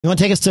You want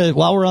to take us to,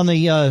 while we're on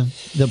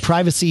the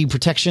privacy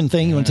protection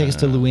thing, you want to take us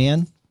to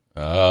Luann?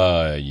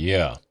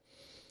 Yeah.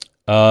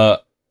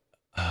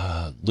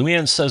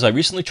 Luann says, I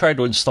recently tried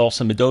to install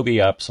some Adobe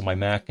apps on my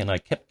Mac, and I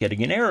kept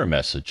getting an error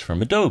message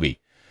from Adobe.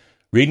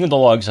 Reading the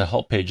logs and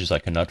help pages, I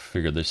could not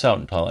figure this out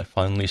until I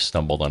finally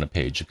stumbled on a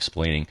page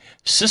explaining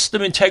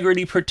system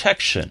integrity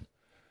protection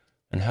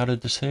and how to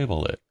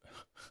disable it.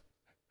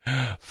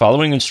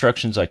 Following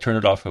instructions, I turned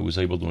it off. I was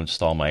able to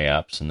install my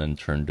apps and then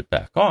turned it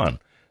back on.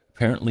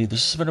 Apparently,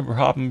 this has been a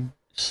problem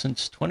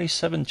since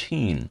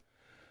 2017.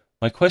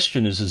 My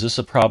question is this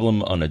a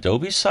problem on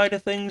Adobe's side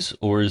of things,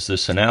 or is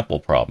this an Apple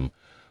problem?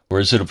 Or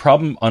is it a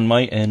problem on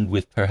my end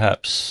with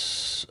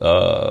perhaps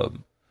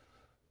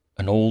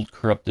an old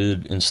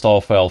corrupted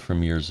install file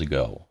from years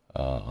ago?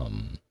 I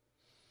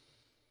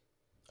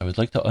would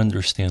like to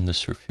understand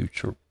this for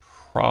future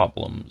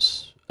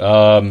problems.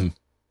 I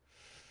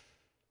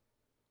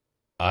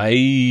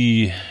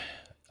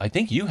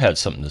think you had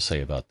something to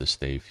say about this,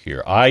 Dave,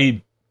 here.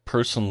 I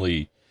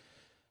personally,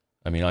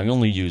 I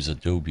only use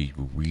Adobe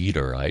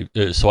Reader.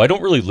 So I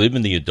don't really live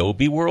in the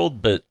Adobe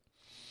world, but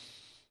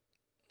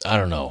I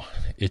don't know.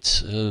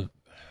 It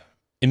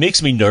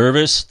makes me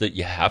nervous that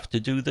you have to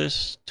do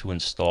this to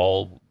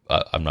install.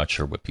 I'm not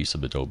sure what piece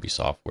of Adobe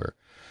software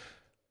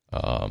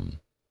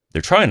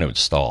they're trying to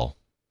install.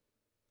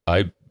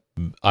 I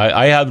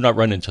have not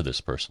run into this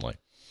personally.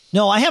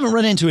 No, I haven't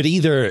run into it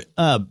either,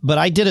 but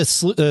I did a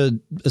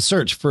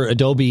search for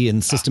Adobe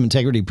and system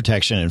integrity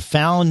protection and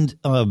found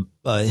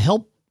a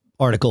help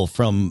article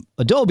from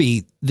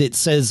Adobe that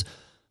says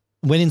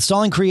when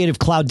installing Creative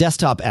Cloud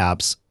desktop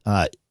apps,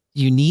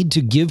 you need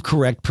to give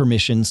correct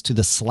permissions to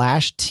the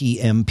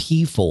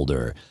 /TMP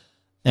folder.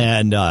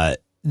 And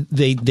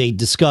they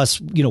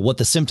discuss, what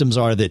the symptoms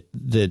are that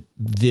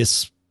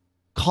this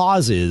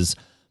causes.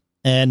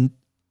 And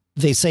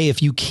they say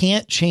if you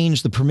can't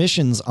change the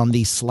permissions on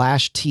the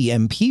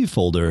 /TMP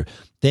folder,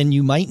 then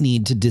you might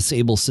need to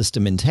disable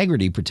system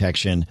integrity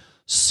protection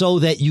so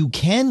that you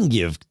can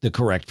give the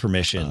correct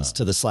permissions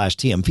to the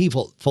 /TMP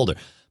folder.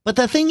 But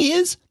the thing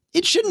is,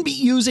 it shouldn't be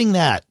using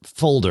that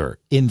folder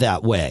in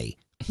that way.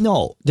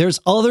 No, there's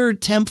other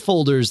temp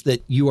folders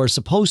that you are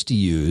supposed to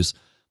use.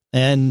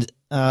 And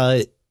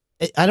I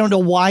don't know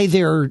why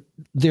the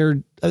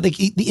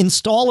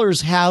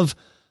installers have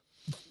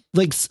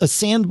like a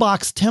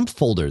sandbox temp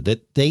folder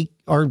that they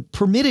are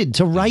permitted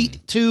to write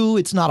to.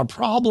 It's not a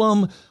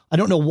problem. I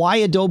don't know why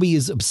Adobe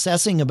is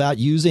obsessing about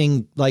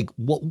using like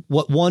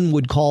what one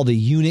would call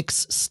the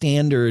Unix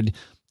standard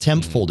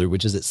temp folder,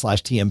 which is at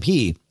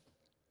 /TMP.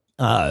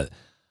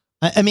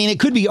 It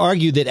could be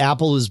argued that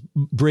Apple is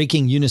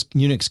breaking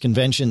Unix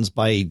conventions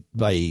by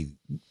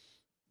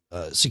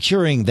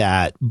securing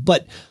that,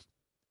 but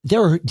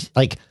there are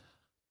like,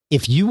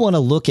 if you want to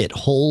look at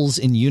holes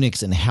in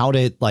Unix and how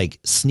to like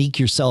sneak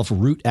yourself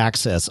root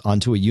access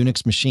onto a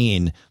Unix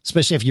machine,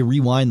 especially if you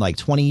rewind like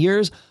 20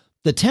 years,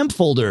 the temp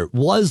folder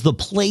was the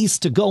place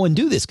to go and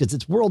do this because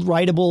it's world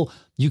writable.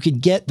 You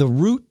could get the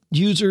root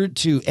user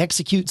to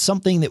execute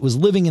something that was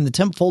living in the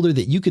temp folder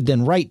that you could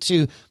then write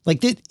to.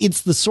 Like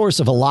it's the source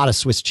of a lot of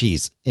Swiss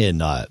cheese in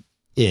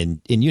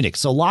Unix.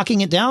 So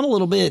locking it down a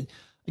little bit,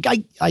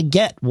 like I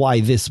get why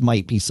this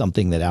might be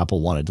something that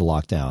Apple wanted to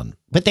lock down,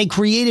 but they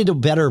created a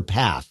better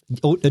path.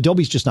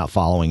 Adobe's just not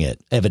following it,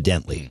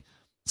 evidently.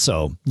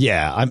 So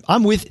yeah,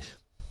 I'm with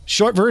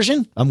short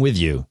version. I'm with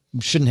you.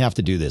 You shouldn't have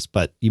to do this,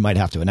 but you might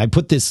have to. And I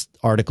put this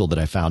article that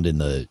I found in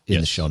the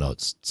show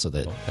notes so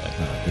that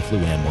if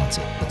Luann wants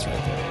it, that's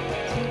right there.